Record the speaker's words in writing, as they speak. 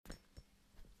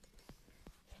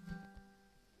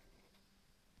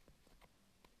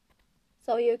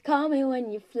So you call me when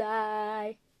you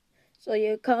fly. So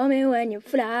you call me when you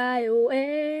fly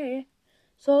away.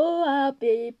 So I'll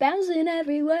be bouncing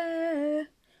everywhere,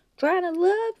 trying to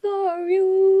look for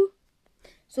you.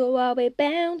 So I'll be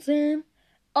bouncing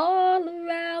all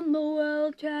around the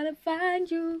world, trying to find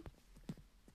you.